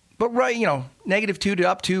 But right, -2 to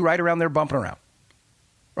up 2, right around there, bumping around.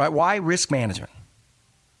 Right? Why? Risk management.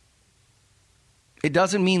 It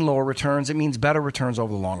doesn't mean lower returns. It means better returns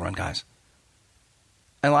over the long run, guys.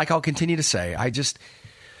 And like I'll continue to say,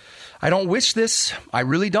 I don't wish this. I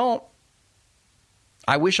really don't.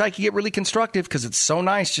 I wish I could get really constructive because it's so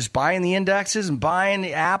nice just buying the indexes and buying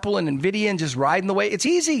Apple and Nvidia and just riding the wave. It's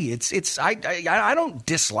easy. I don't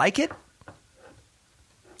dislike it.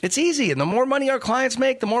 It's easy. And the more money our clients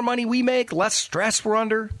make, the more money we make, less stress we're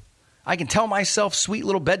under. I can tell myself sweet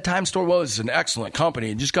little bedtime story. Well, it's an excellent company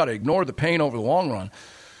and just got to ignore the pain over the long run.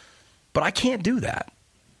 But I can't do that.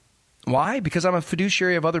 Why? Because I'm a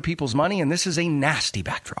fiduciary of other people's money, and this is a nasty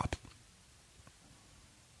backdrop.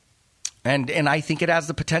 And I think it has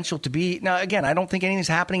the potential to be. Now, again, I don't think anything's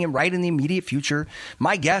happening right in the immediate future.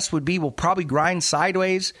 My guess would be we'll probably grind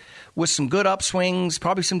sideways with some good upswings,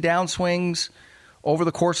 probably some downswings over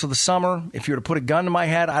the course of the summer. If you were to put a gun to my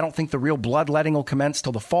head, I don't think the real bloodletting will commence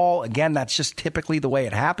till the fall. Again, that's just typically the way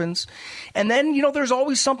it happens. And then, there's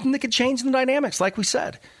always something that could change the dynamics, like we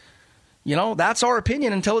said. That's our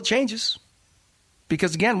opinion until it changes.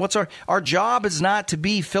 Because, again, what's our job is not to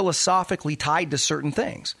be philosophically tied to certain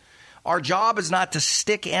things. Our job is not to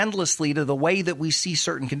stick endlessly to the way that we see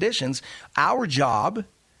certain conditions. Our job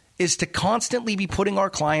is to constantly be putting our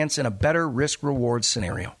clients in a better risk-reward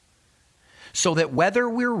scenario so that whether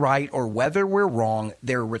we're right or whether we're wrong,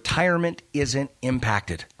 their retirement isn't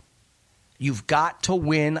impacted. You've got to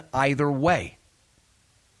win either way.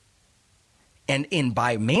 And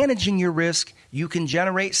by managing your risk, you can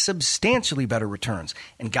generate substantially better returns.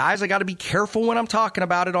 And guys, I got to be careful when I'm talking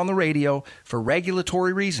about it on the radio for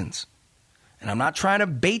regulatory reasons. And I'm not trying to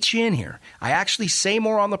bait you in here. I actually say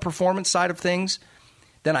more on the performance side of things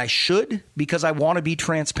than I should because I want to be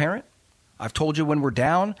transparent. I've told you when we're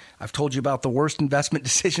down. I've told you about the worst investment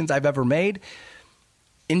decisions I've ever made.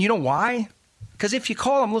 And you know why? Because if you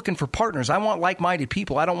call, I'm looking for partners. I want like-minded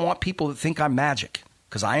people. I don't want people that think I'm magic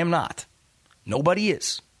because I am not. Nobody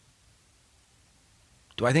is.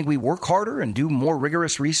 Do I think we work harder and do more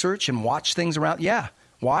rigorous research and watch things around? Yeah.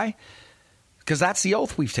 Why? Because that's the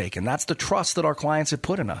oath we've taken. That's the trust that our clients have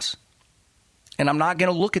put in us. And I'm not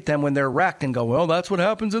going to look at them when they're wrecked and go, well, that's what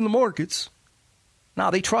happens in the markets.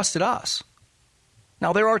 No, they trusted us.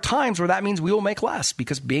 Now, there are times where that means we will make less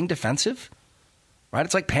because being defensive, right?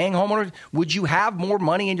 It's like paying homeowners. Would you have more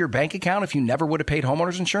money in your bank account if you never would have paid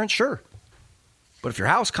homeowners insurance? Sure. But if your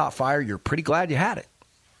house caught fire, you're pretty glad you had it.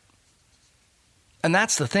 And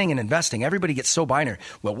that's the thing in investing. Everybody gets so binary.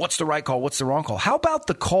 Well, what's the right call? What's the wrong call? How about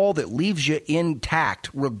the call that leaves you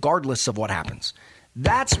intact regardless of what happens?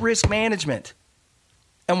 That's risk management.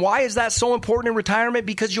 And why is that so important in retirement?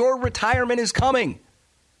 Because your retirement is coming.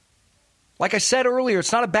 Like I said earlier,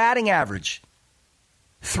 it's not a batting average.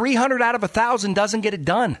 300 out of 1,000 doesn't get it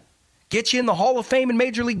done. Get you in the Hall of Fame in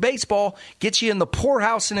Major League Baseball, get you in the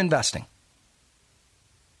poorhouse in investing.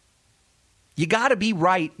 You got to be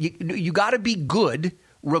right. You got to be good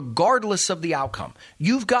regardless of the outcome.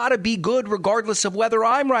 You've got to be good regardless of whether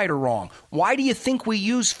I'm right or wrong. Why do you think we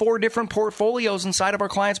use 4 different portfolios inside of our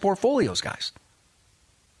clients' portfolios, guys?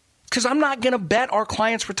 Because I'm not going to bet our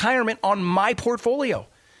clients' retirement on my portfolio.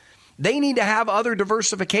 They need to have other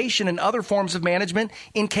diversification and other forms of management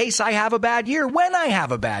in case I have a bad year, when I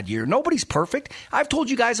have a bad year. Nobody's perfect. I've told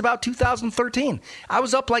you guys about 2013. I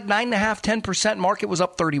was up like 9.5%, 10%. Market was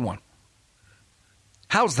up 31%.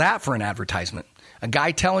 How's that for an advertisement? A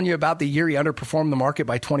guy telling you about the year he underperformed the market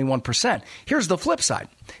by 21%. Here's the flip side.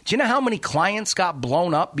 Do you know how many clients got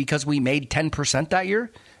blown up because we made 10% that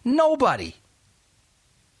year? Nobody.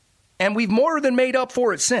 And we've more than made up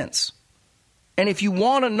for it since. And if you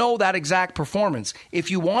want to know that exact performance,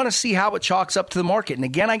 if you want to see how it chalks up to the market, and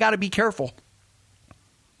again, I got to be careful,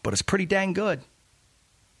 but it's pretty dang good.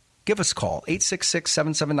 Give us a call,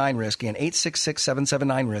 866-779-RISK, and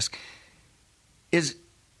 866-779-RISK.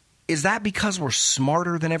 Is that because we're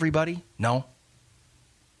smarter than everybody? No.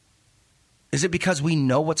 Is it because we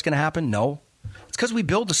know what's going to happen? No. It's because we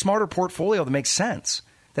build a smarter portfolio that makes sense,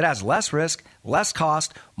 that has less risk, less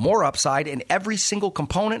cost, more upside, and every single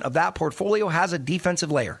component of that portfolio has a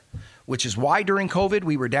defensive layer, which is why during COVID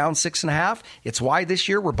we were down 6.5. It's why this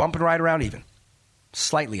year we're bumping right around even.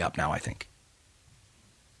 Slightly up now, I think.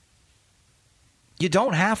 You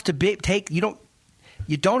don't have to take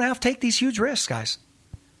these huge risks, guys.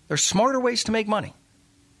 There's smarter ways to make money.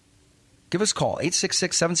 Give us a call,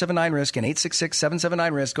 866-779-RISK and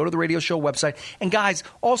 866-779-RISK. Go to the radio show website. And guys,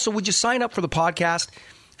 also, would you sign up for the podcast?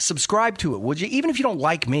 Subscribe to it, would you? Even if you don't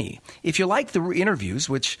like me. If you like the interviews,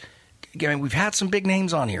 which, I mean, we've had some big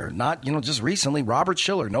names on here. Not, just recently, Robert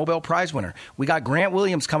Schiller, Nobel Prize winner. We got Grant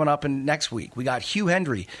Williams coming up next week. We got Hugh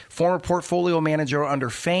Hendry, former portfolio manager under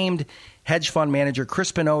famed hedge fund manager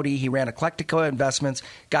Chris Pinotti. He ran Eclectica Investments.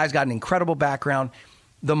 Guy's got an incredible background.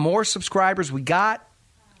 The more subscribers we got,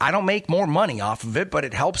 I don't make more money off of it, but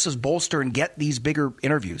it helps us bolster and get these bigger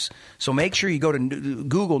interviews. So make sure you go to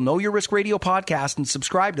Google Know Your Risk Radio podcast and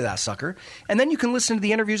subscribe to that sucker. And then you can listen to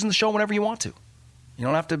the interviews in the show whenever you want to. You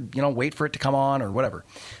don't have to, wait for it to come on or whatever.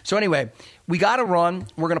 So anyway, we got to run.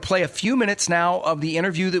 We're going to play a few minutes now of the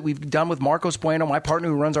interview that we've done with Marcos Bueno, my partner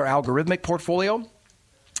who runs our algorithmic portfolio.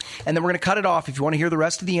 And then we're going to cut it off. If you want to hear the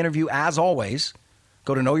rest of the interview, as always,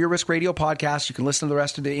 go to Know Your Risk Radio podcast. You can listen to the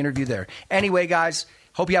rest of the interview there. Anyway, guys,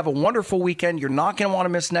 hope you have a wonderful weekend. You're not going to want to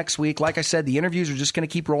miss next week. Like I said, the interviews are just going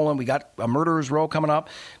to keep rolling. We got a Murderer's Row coming up.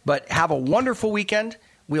 But have a wonderful weekend.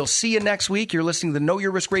 We'll see you next week. You're listening to the Know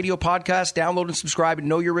Your Risk Radio podcast. Download and subscribe at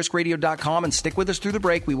knowyourriskradio.com and stick with us through the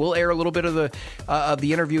break. We will air a little bit of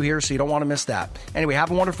the interview here, so you don't want to miss that. Anyway, have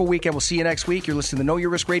a wonderful weekend. We'll see you next week. You're listening to the Know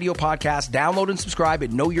Your Risk Radio podcast. Download and subscribe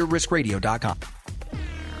at knowyourriskradio.com.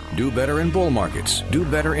 Do better in bull markets. Do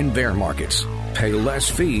better in bear markets. Pay less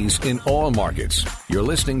fees in all markets. You're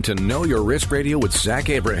listening to Know Your Risk Radio with Zach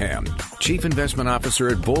Abraham, Chief Investment Officer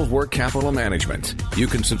at Bulwark Capital Management. You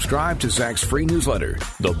can subscribe to Zach's free newsletter,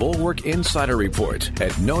 The Bulwark Insider Report,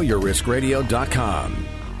 at knowyourriskradio.com.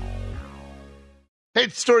 Hey,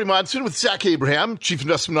 it's Story Monson with Zach Abraham, Chief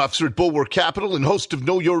Investment Officer at Bulwark Capital and host of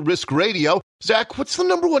Know Your Risk Radio. Zach, what's the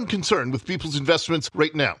number one concern with people's investments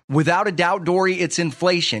right now? Without a doubt, Dory, it's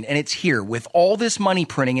inflation, and it's here. With all this money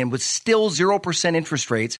printing and with still 0%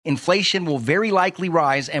 interest rates, inflation will very likely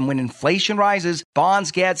rise, and when inflation rises,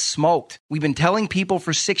 bonds get smoked. We've been telling people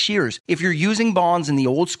for 6 years, if you're using bonds in the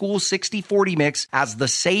old school 60-40 mix as the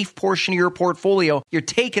safe portion of your portfolio, you're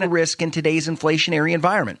taking a risk in today's inflationary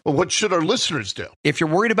environment. Well, what should our listeners do? If you're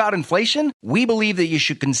worried about inflation, we believe that you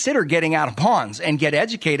should consider getting out of bonds and get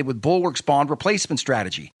educated with Bulwark's bond replacement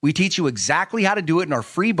strategy. We teach you exactly how to do it in our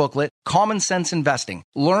free booklet, Common Sense Investing.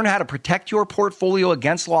 Learn how to protect your portfolio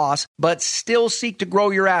against loss, but still seek to grow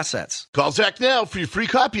your assets. Call Zach now for your free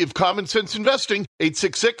copy of Common Sense Investing,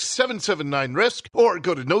 866-779-RISK, or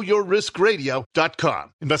go to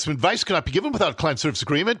knowyourriskradio.com. Investment advice cannot be given without a client service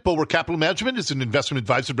agreement. Bulwark Capital Management is an investment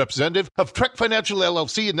advisor representative of Trek Financial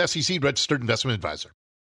LLC, an SEC registered investment advisor.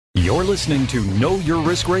 You're listening to Know Your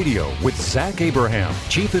Risk Radio with Zach Abraham,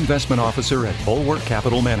 Chief Investment Officer at Bulwark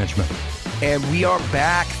Capital Management. And we are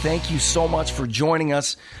back. Thank you so much for joining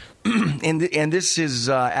us. and this is,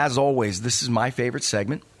 as always, this is my favorite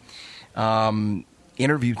segment,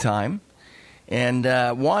 interview time. And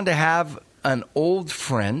wanted to have an old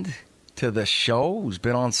friend to the show who's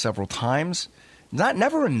been on several times.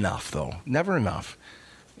 Never enough, though. Never enough.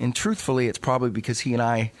 And truthfully, it's probably because he and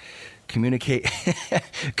I communicate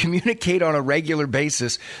on a regular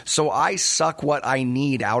basis, so I suck what I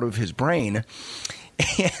need out of his brain,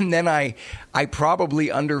 and then I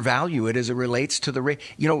probably undervalue it as it relates to the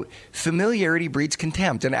familiarity breeds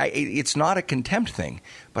contempt, and it's not a contempt thing,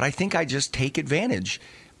 but I think I just take advantage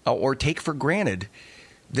or take for granted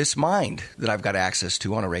this mind that I've got access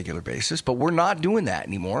to on a regular basis. But we're not doing that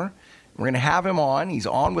anymore. We're going to have him on. He's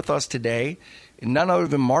on with us today. None other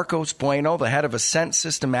than Marcos Bueno, the head of Ascent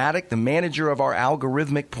Systematic, the manager of our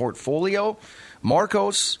algorithmic portfolio.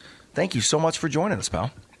 Marcos, thank you so much for joining us, pal.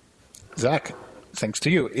 Zach, thanks to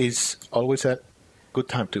you. It's always a good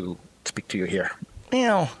time to speak to you here.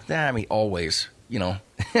 Always,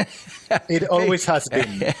 It always has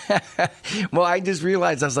been. Well, I just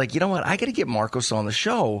realized, I was like, you know what? I got to get Marcos on the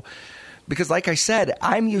show. Because like I said,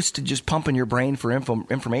 I'm used to just pumping your brain for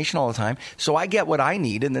information all the time. So I get what I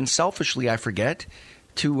need, and then selfishly I forget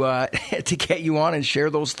to get you on and share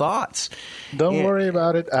those thoughts. Don't worry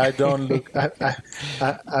about it. I don't look.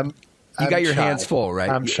 I'm you got your shy. hands full, right?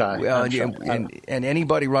 I'm shy. Well, I'm shy. And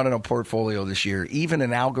anybody running a portfolio this year, even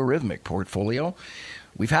an algorithmic portfolio,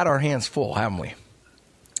 we've had our hands full, haven't we?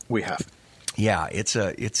 We have. Yeah, it's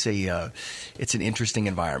an interesting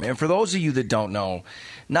environment. And for those of you that don't know,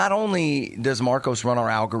 not only does Marcos run our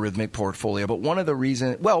algorithmic portfolio, but one of the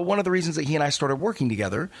reasons that he and I started working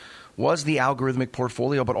together was the algorithmic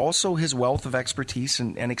portfolio, but also his wealth of expertise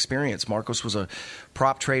and experience. Marcos was a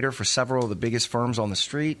prop trader for several of the biggest firms on the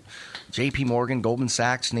street, J.P. Morgan, Goldman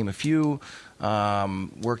Sachs, to name a few.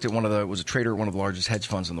 Was a trader at one of the largest hedge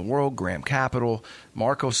funds in the world, Graham Capital.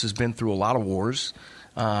 Marcos has been through a lot of wars.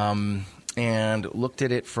 And looked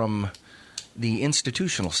at it from the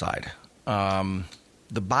institutional side,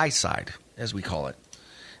 the buy side, as we call it.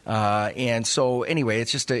 And so, anyway,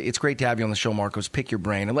 it's great to have you on the show, Marcos. Pick your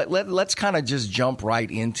brain, and let's kind of just jump right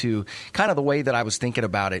into kind of the way that I was thinking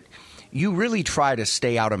about it. You really try to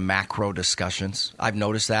stay out of macro discussions. I've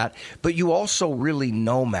noticed that, but you also really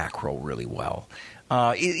know macro really well.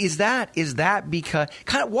 Is that because –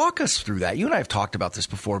 kind of walk us through that. You and I have talked about this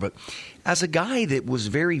before, but as a guy that was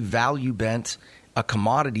very value-bent, a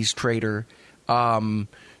commodities trader, you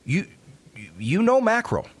know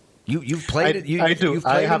macro. You've played it. I do. You've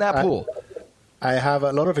played in that pool. I have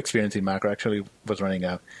a lot of experience in macro. Actually, was running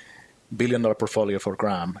a $1 billion portfolio for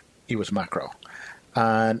Graham. It was macro.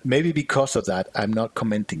 And maybe because of that, I'm not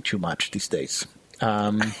commenting too much these days.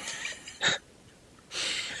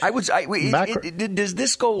 Does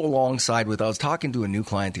this go alongside with, I was talking to a new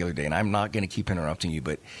client the other day, and I'm not going to keep interrupting you,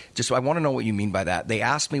 but just I want to know what you mean by that. They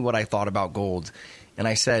asked me what I thought about gold, and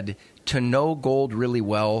I said, to know gold really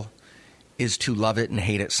well is to love it and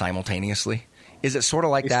hate it simultaneously. Is it sort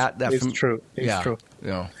of like that? It's true. It's true.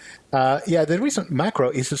 Yeah. The reason macro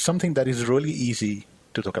is something that is really easy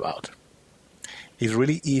to talk about. It's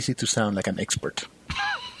really easy to sound like an expert.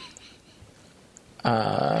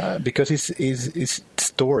 Because it's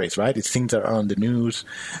stories, right? It's things that are on the news.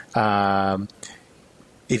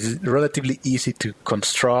 It's relatively easy to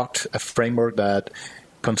construct a framework that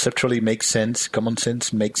conceptually makes sense, common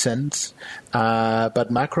sense makes sense.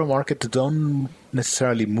 But macro markets don't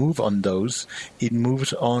necessarily move on those. It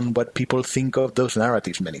moves on what people think of those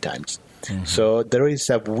narratives many times. Mm-hmm. So there is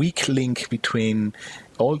a weak link between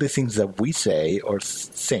all the things that we say or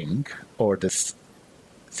think, or the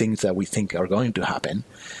things that we think are going to happen,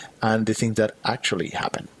 and the things that actually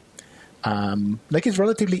happen. It's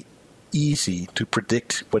relatively easy to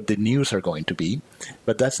predict what the news are going to be,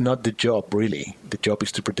 but that's not the job, really. The job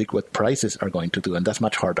is to predict what prices are going to do, and that's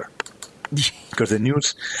much harder. Because the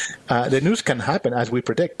news can happen as we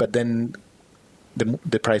predict, but then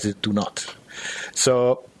the prices do not.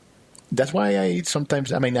 So that's why I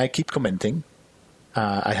keep commenting.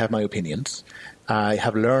 I have my opinions. I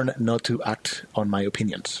have learned not to act on my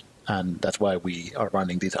opinions. And that's why we are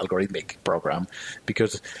running this algorithmic program,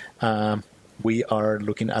 because we are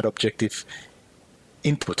looking at objective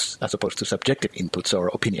inputs as opposed to subjective inputs or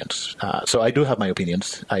opinions. So I do have my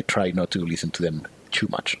opinions. I try not to listen to them too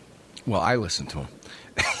much. Well, I listen to them.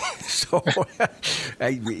 So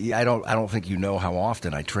I don't think you know how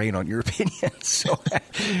often I trade on your opinions. So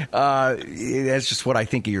that's just what I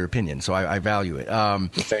think of your opinion. So I value it.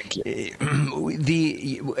 Thank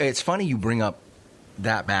you. It's funny you bring up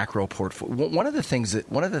that macro portfolio, one of the things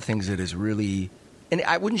that is really, and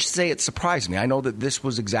I wouldn't say it surprised me. I know that this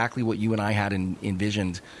was exactly what you and I had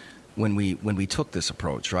envisioned when we took this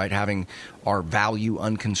approach, right? Having our value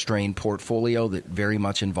unconstrained portfolio that very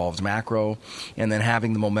much involves macro, and then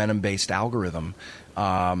having the momentum-based algorithm.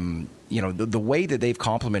 The way that they've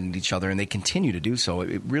complemented each other, and they continue to do so,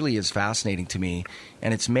 it really is fascinating to me,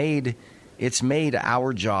 and it's made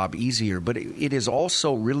our job easier. But it has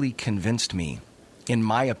also really convinced me, in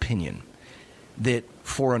my opinion, that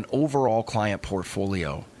for an overall client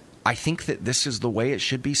portfolio, I think that this is the way it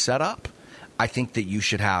should be set up. I think that you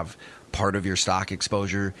should have part of your stock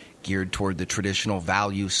exposure geared toward the traditional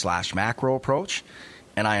value/macro approach.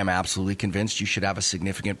 And I am absolutely convinced you should have a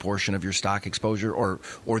significant portion of your stock exposure or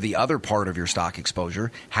the other part of your stock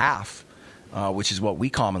exposure, half, which is what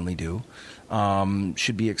we commonly do,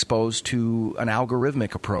 should be exposed to an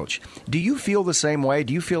algorithmic approach. Do you feel the same way?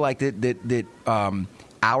 Do you feel like that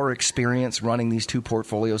our experience running these two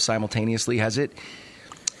portfolios simultaneously, has it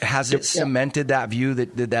cemented that view,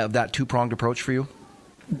 that two-pronged approach for you?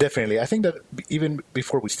 Definitely. I think that even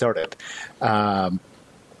before we started,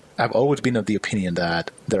 I've always been of the opinion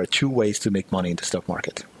that there are two ways to make money in the stock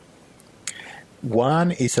market.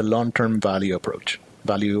 One is a long-term value approach,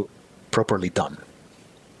 value properly done,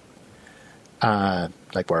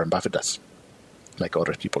 like Warren Buffett does, like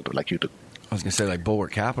other people do, like you do. I was going to say, like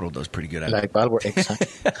Bulwark Capital does pretty good at it. Like Bulwark, exactly.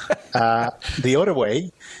 The other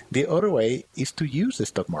way is to use the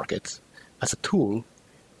stock markets as a tool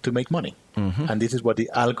to make money. Mm-hmm. And this is what the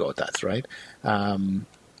algo does, right?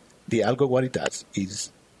 The algo, what it does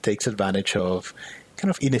is takes advantage of kind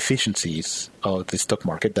of inefficiencies of the stock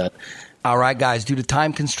market that... All right, guys, due to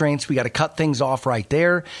time constraints, we got to cut things off right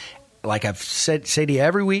there. Like I've say to you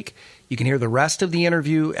every week, you can hear the rest of the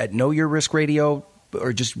interview at Know Your Risk Radio,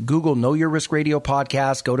 or just Google Know Your Risk Radio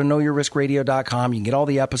podcast. Go to knowyourriskradio.com. You can get all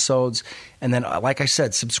the episodes. And then, like I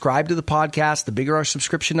said, subscribe to the podcast. The bigger our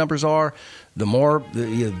subscription numbers are,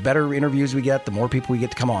 the better interviews we get, the more people we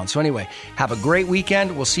get to come on. So anyway, have a great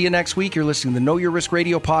weekend. We'll see you next week. You're listening to the Know Your Risk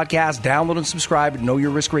Radio podcast. Download and subscribe at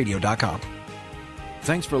knowyourriskradio.com.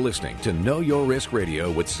 Thanks for listening to Know Your Risk Radio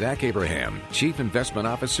with Zach Abraham, Chief Investment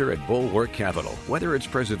Officer at Bulwark Capital. Whether it's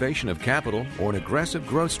preservation of capital or an aggressive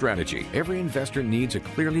growth strategy, every investor needs a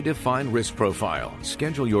clearly defined risk profile.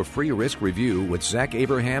 Schedule your free risk review with Zach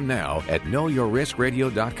Abraham now at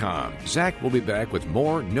knowyourriskradio.com. Zach will be back with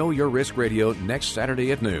more Know Your Risk Radio next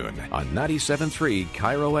Saturday at noon on 97.3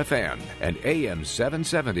 Cairo FM and AM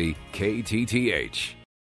 770 KTTH.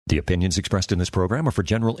 The opinions expressed in this program are for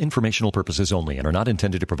general informational purposes only and are not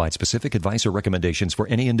intended to provide specific advice or recommendations for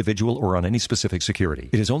any individual or on any specific security.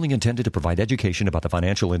 It is only intended to provide education about the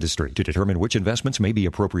financial industry. To determine which investments may be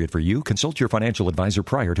appropriate for you, consult your financial advisor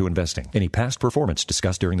prior to investing. Any past performance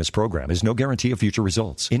discussed during this program is no guarantee of future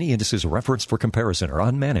results. Any indices referenced for comparison are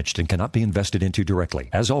unmanaged and cannot be invested into directly.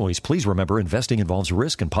 As always, please remember investing involves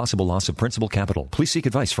risk and possible loss of principal capital. Please seek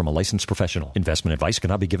advice from a licensed professional. Investment advice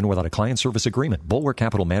cannot be given without a client service agreement. Bulwark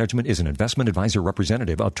Capital Management is an investment advisor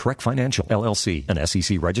representative of Trek Financial, LLC, an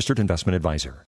SEC-registered investment advisor.